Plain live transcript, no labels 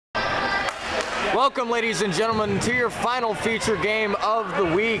Welcome, ladies and gentlemen, to your final feature game of the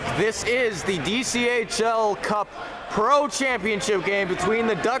week. This is the DCHL Cup Pro Championship game between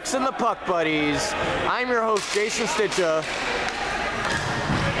the Ducks and the Puck Buddies. I'm your host, Jason Stitcha,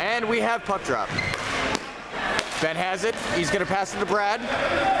 and we have puck drop. Ben has it. He's going to pass it to Brad.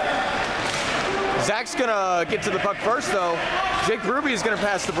 Zach's going to get to the puck first, though. Jake Ruby is going to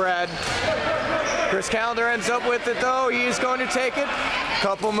pass to Brad. Chris Callender ends up with it, though. He's going to take it.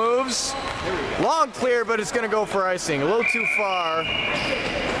 Couple moves. Long clear, but it's going to go for icing. A little too far.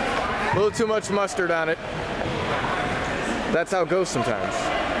 A little too much mustard on it. That's how it goes sometimes.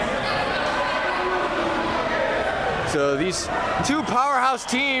 So these two powerhouse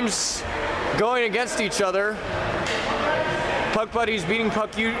teams going against each other. Puck Buddies beating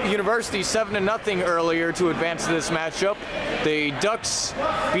Puck University 7-0 earlier to advance to this matchup. The Ducks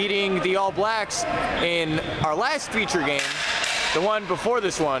beating the All Blacks in our last feature game, the one before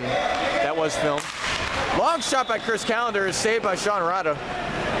this one that was filmed. Long shot by Chris Callender is saved by Sean Rada.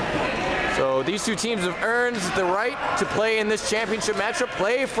 So these two teams have earned the right to play in this championship matchup,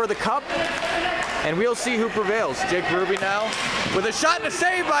 play for the cup, and we'll see who prevails. Jake Ruby now with a shot and a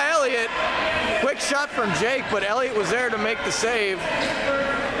save by Elliott. Quick shot from Jake, but Elliott was there to make the save.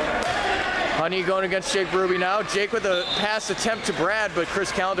 Honey going against Jake Ruby now. Jake with a pass attempt to Brad, but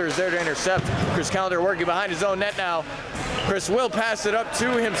Chris Callender is there to intercept. Chris Callender working behind his own net now. Chris will pass it up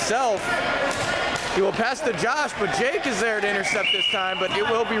to himself. He will pass to Josh, but Jake is there to intercept this time, but it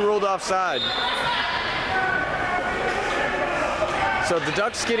will be ruled offside. So the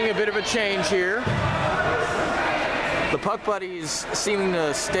Ducks getting a bit of a change here. The Puck Buddies seeming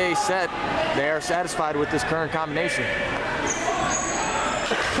to stay set. They are satisfied with this current combination.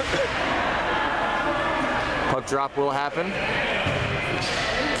 Puck drop will happen.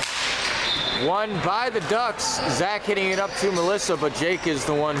 Won by the Ducks. Zach hitting it up to Melissa, but Jake is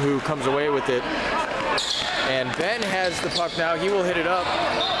the one who comes away with it. And Ben has the puck now. He will hit it up.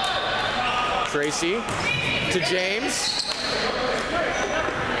 Tracy to James.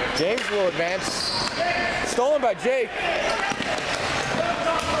 James will advance. Stolen by Jake.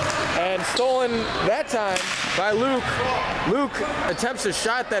 And stolen that time by Luke. Luke attempts a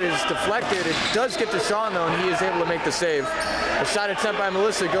shot that is deflected. It does get to Sean, though, and he is able to make the save. A shot attempt by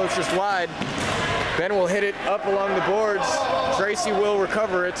Melissa goes just wide. Ben will hit it up along the boards. Tracy will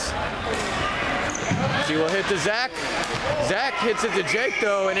recover it. She will hit to Zach. Zach hits it to Jake,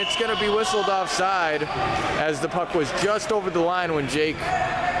 though, and it's going to be whistled offside as the puck was just over the line when Jake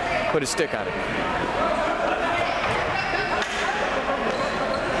put his stick on it.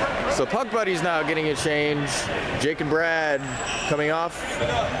 So Puck Buddies now getting a change. Jake and Brad coming off.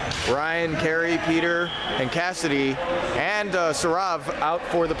 Ryan, Carey, Peter, and Cassidy, and Sarav out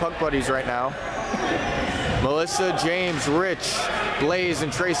for the Puck Buddies right now. Melissa, James, Rich, Blaze,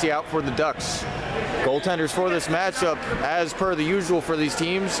 and Tracy out for the Ducks. Goaltenders for this matchup, as per the usual for these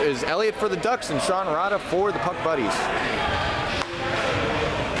teams, is Elliott for the Ducks and Sean Rada for the Puck Buddies.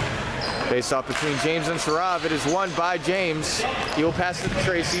 Face off between James and Sarav. It is won by James. He will pass it to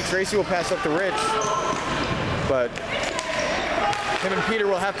Tracy. Tracy will pass up to Rich. But him and Peter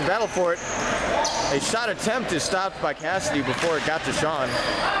will have to battle for it. A shot attempt is stopped by Cassidy before it got to Sean.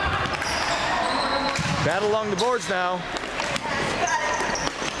 Battle along the boards now.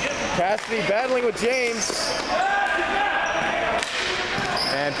 Cassidy battling with James.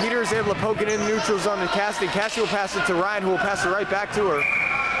 And Peter is able to poke it in the neutral zone to Cassidy. Cassidy will pass it to Ryan, who will pass it right back to her.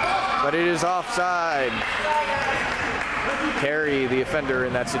 But it is offside. Carey, the offender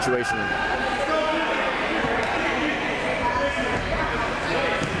in that situation.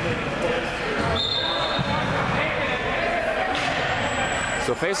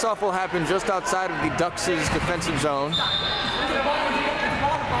 So face-off will happen just outside of the Ducks' defensive zone.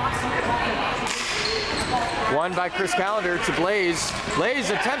 Won by Chris Callender to Blaze.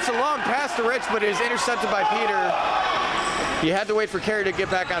 Blaze attempts a long pass to Rich, but it is intercepted by Peter. He had to wait for Carey to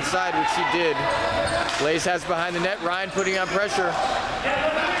get back on side, which he did. Blaze has behind the net. Ryan putting on pressure.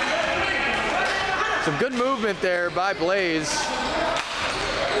 Some good movement there by Blaze.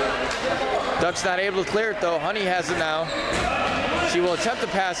 Ducks not able to clear it, though. Honey has it now. She will attempt to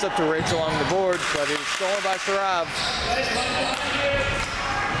pass up to Rich along the boards, but it is stolen by Sarav.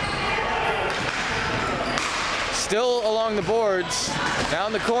 Still along the boards.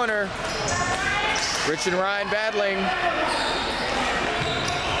 Down the corner. Rich and Ryan battling.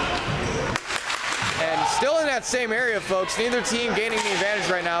 And still in that same area, folks. Neither team gaining the advantage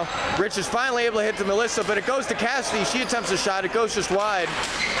right now. Rich is finally able to hit to Melissa, but it goes to Cassidy. She attempts a shot. It goes just wide.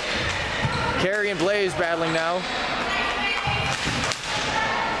 Carey and Blaze battling now.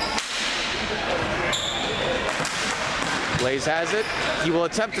 Blaze has it. He will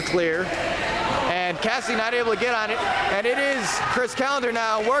attempt to clear. And Cassidy not able to get on it. And it is Chris Callender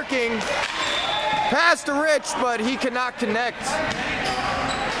now working. Pass to Rich, but he cannot connect.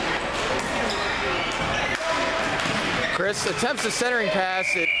 Chris attempts a centering pass.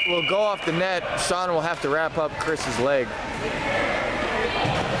 It will go off the net. Sean will have to wrap up Chris's leg.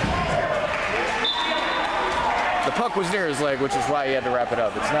 The puck was near his leg, which is why he had to wrap it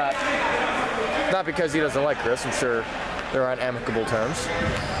up. It's not because he doesn't like Chris. I'm sure they're on amicable terms.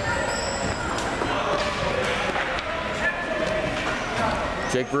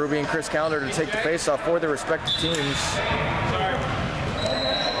 Jake Ruby and Chris Callender to take the faceoff for their respective teams.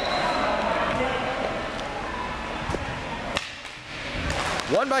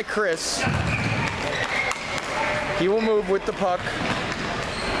 Won by Chris. He will move with the puck.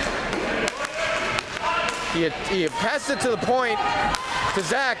 He passed it to the point to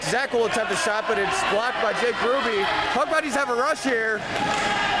Zach. Zach will attempt a shot, but it's blocked by Jake Ruby. Puck buddies have a rush here.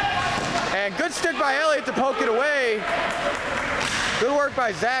 And good stick by Elliott to poke it away. Good work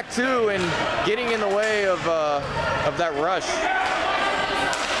by Zach, too, in getting in the way of that rush.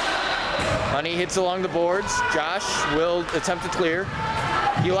 Honey hits along the boards. Josh will attempt to clear.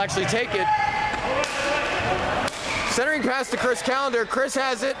 He'll actually take it. Centering pass to Chris Callender. Chris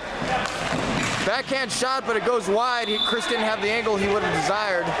has it. Backhand shot, but it goes wide. Chris didn't have the angle he would have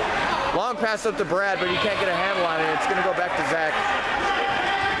desired. Long pass up to Brad, but he can't get a handle on it. It's going to go back to Zach.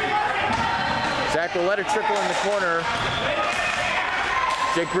 Zach will let it trickle in the corner.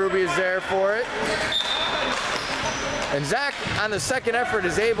 Jake Ruby is there for it. And Zach, on the second effort,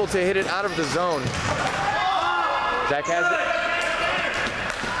 is able to hit it out of the zone. Zach has it.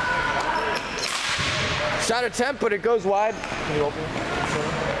 Shot attempt, but it goes wide. Can you open it?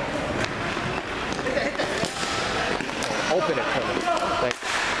 Open it for me.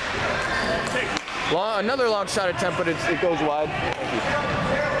 Thanks. Another long shot attempt, but it goes wide. Thank you.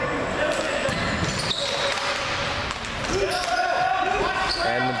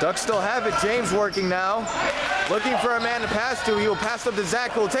 And the Ducks still have it. James working now. Looking for a man to pass to. He will pass up to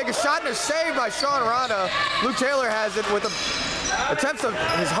Zach, who will take a shot and a save by Sean Rada. Luke Taylor has it with attempts of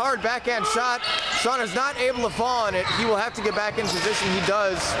his hard backhand shot. Sean is not able to fall on it. He will have to get back in position. He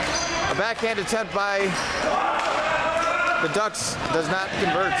does. A backhand attempt by the Ducks does not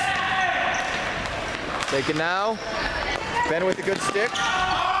convert. Taken now. Ben with a good stick.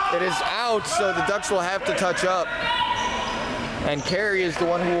 It is out, so the Ducks will have to touch up. And Carey is the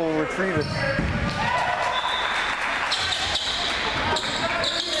one who will retrieve it.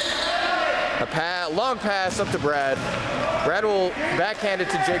 A long pass up to Brad. Brad will backhand it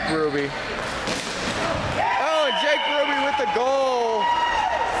to Jake Ruby. Oh, and Jake Ruby with the goal.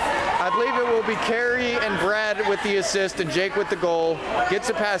 I believe it will be Carey and Brad with the assist and Jake with the goal. Gets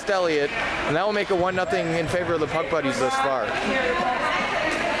it past Elliott, and that will make it 1-0 in favor of the Puck Buddies thus far.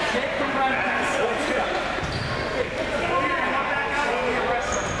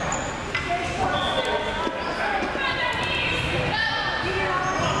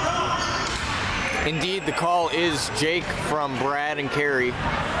 Indeed, the call is Jake from Brad and Carey.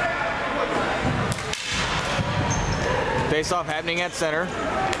 Face-off happening at center.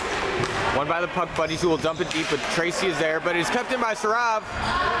 Won by the Puck Buddies, who will dump it deep, but Tracy is there, but it's kept in by Sarav.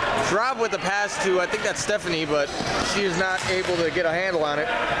 Sarav with the pass to, I think that's Stephanie, but she is not able to get a handle on it.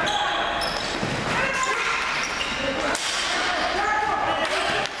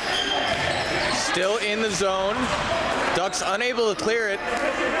 Still in the zone. Ducks unable to clear it,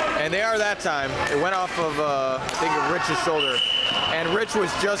 and they are that time. It went off of, I think, of Rich's shoulder, and Rich was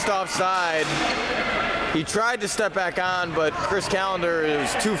just offside. He tried to step back on, but Chris Callender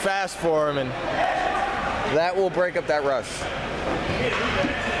is too fast for him, and that will break up that rush.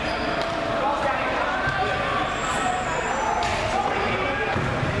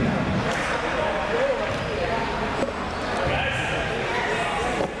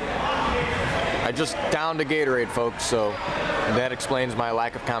 I just downed a Gatorade, folks, so that explains my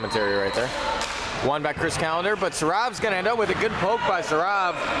lack of commentary right there. Won by Chris Callender, but Sarav's going to end up with a good poke by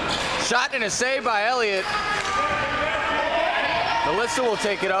Sarav. Shot and a save by Elliott. Melissa will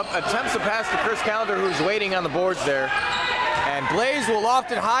take it up, attempts to pass to Chris Callender, who's waiting on the boards there. And Blaze will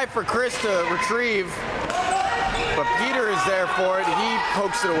loft it high for Chris to retrieve, but Peter is there for it. He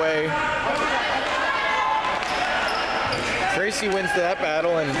pokes it away. Tracy wins that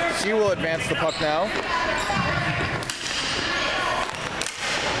battle, and she will advance the puck now.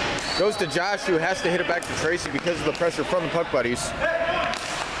 Goes to Josh, who has to hit it back to Tracy because of the pressure from the Puck Buddies.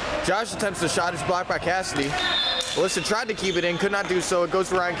 Josh attempts the shot, it's blocked by Cassidy. Melissa tried to keep it in, could not do so. It goes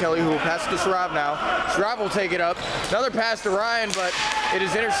to Ryan Kelly, who will pass it to Sarav now. Sarav will take it up. Another pass to Ryan, but it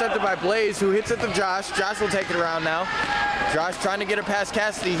is intercepted by Blaze, who hits it to Josh. Josh will take it around now. Josh trying to get it past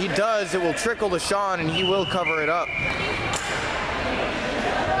Cassidy. He does. It will trickle to Sean, and he will cover it up.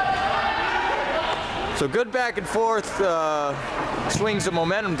 So good back and forth swings of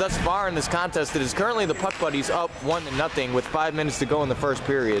momentum thus far in this contest. It is currently the Puck Buddies up 1-0 with 5 minutes to go in the first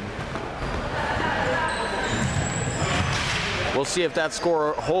period. We'll see if that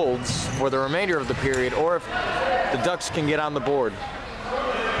score holds for the remainder of the period or if the Ducks can get on the board.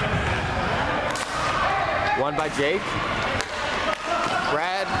 Won by Jake.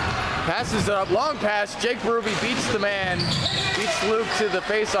 Brad passes it up, long pass. Jake Berube beats the man, beats Luke to the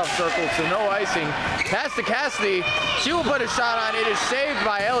face-off circle, so no icing. Pass to Cassidy. She will put a shot on. It is saved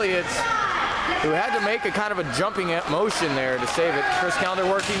by Elliott, who had to make a kind of a jumping motion there to save it. Chris Calendar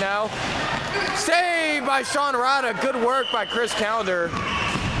working now. Saved by Sean Rada. Good work by Chris Calendar.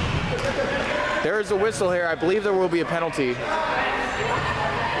 There is a whistle here. I believe there will be a penalty.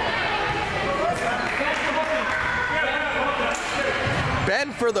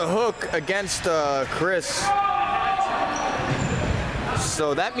 Ben for the hook against Chris.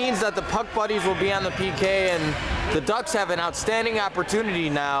 So that means that the Puck Buddies will be on the PK, and the Ducks have an outstanding opportunity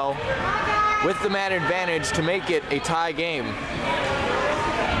now with the man advantage to make it a tie game.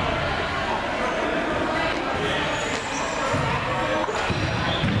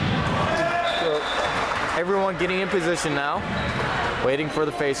 So everyone getting in position now, waiting for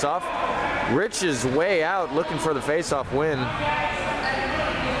the face-off. Rich is way out looking for the face-off win.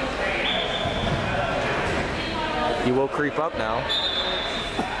 He will creep up now.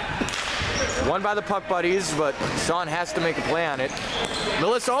 Won by the Puck Buddies, but Sean has to make a play on it.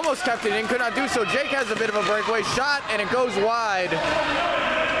 Melissa almost kept it in, could not do so. Jake has a bit of a breakaway shot, and it goes wide.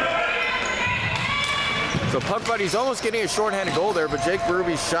 So Puck Buddies almost getting a shorthanded goal there, but Jake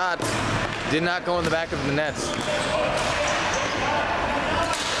Berube's shot did not go in the back of the nets.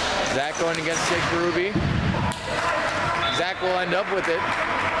 Zach going against Jake Berube. Zach will end up with it.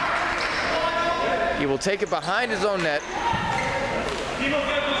 He will take it behind his own net.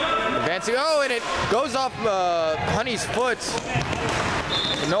 Advancing, oh, and it goes off Honey's foot.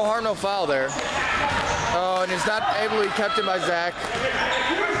 No harm, no foul there. Oh, and it's not able to be kept in by Zach.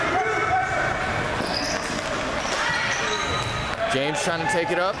 James trying to take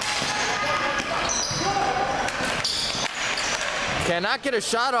it up. Cannot get a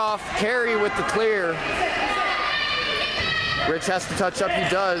shot off. Carey with the clear. Rich has to touch up, he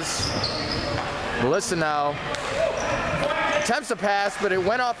does. Melissa now attempts a pass, but it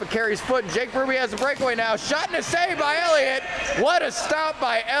went off of Carey's foot. Jake Berube has a breakaway now. Shot and a save by Elliott. What a stop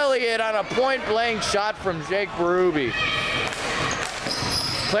by Elliott on a point-blank shot from Jake Berube.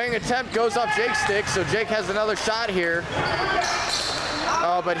 Clearing attempt goes off Jake's stick, so Jake has another shot here.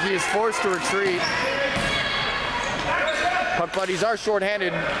 Oh, but he is forced to retreat. Puck Buddies are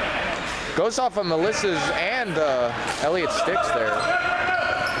shorthanded. Goes off of Melissa's and Elliott's sticks there.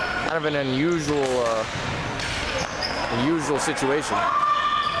 Kind of an unusual situation.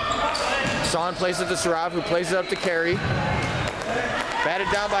 Sean plays it to Sarav, who plays it up to Carey. Batted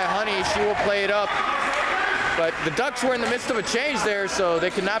down by Honey, she will play it up. But the Ducks were in the midst of a change there, so they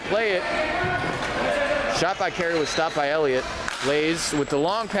could not play it. Shot by Carey was stopped by Elliott. Blaze with the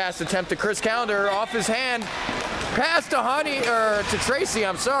long pass attempt to Chris Calendar, off his hand. Pass to Honey, or to Tracy,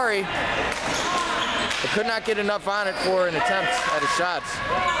 I'm sorry. But could not get enough on it for an attempt at a shot.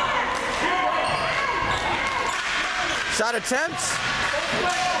 Shot attempt.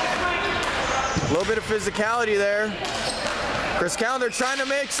 A little bit of physicality there. Chris Calendar trying to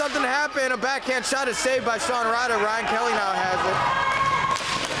make something happen. A backhand shot is saved by Sean Rada. Ryan Kelly now has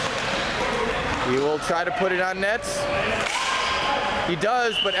it. He will try to put it on net. He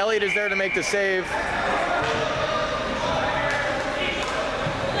does, but Elliott is there to make the save.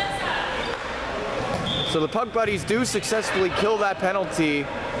 So the Puck Buddies do successfully kill that penalty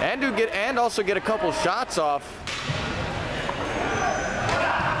and also get a couple shots off.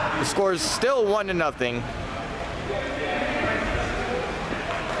 The score is still 1-0.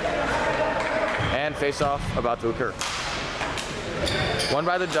 And face-off about to occur. Won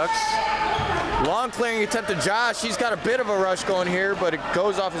by the Ducks. Long clearing attempt to Josh. He's got a bit of a rush going here, but it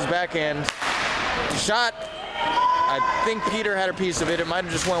goes off his backhand. Shot. I think Peter had a piece of it. It might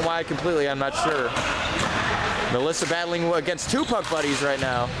have just went wide completely. I'm not sure. Melissa battling against two Puck Buddies right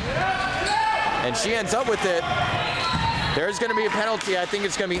now. And she ends up with it. There's going to be a penalty. I think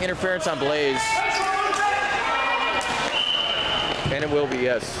it's going to be interference on Blaze. And it will be,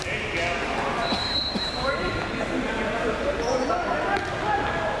 yes.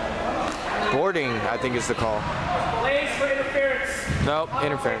 Boarding, I think is the call. Blaze for interference. Nope,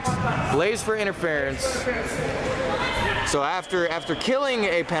 interference. Blaze for interference. So after killing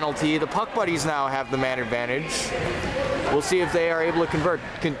a penalty, the Puck Buddies now have the man advantage. We'll see if they are able to convert.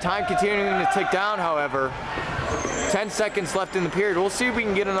 Time continuing to tick down, however. 10 seconds left in the period. We'll see if we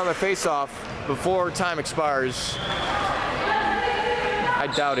can get another face-off before time expires. I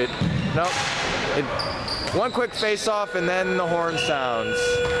doubt it. Nope. One quick face-off and then the horn sounds.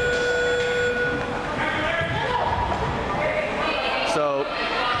 So,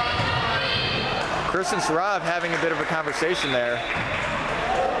 Chris and Sarav having a bit of a conversation there.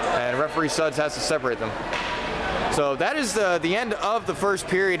 And referee Suds has to separate them. So that is the end of the first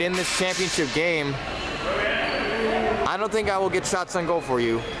period in this championship game. I don't think I will get shots on goal for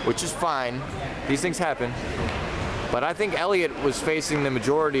you, which is fine. These things happen. But I think Elliott was facing the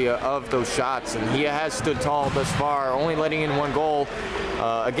majority of those shots, and he has stood tall thus far, only letting in one goal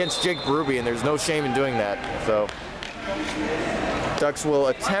against Jake Berube, and there's no shame in doing that. So Ducks will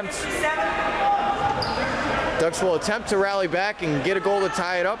attempt to rally back and get a goal to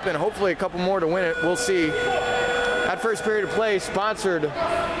tie it up, and hopefully a couple more to win it. We'll see. That first period of play sponsored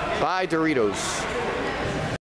by Doritos.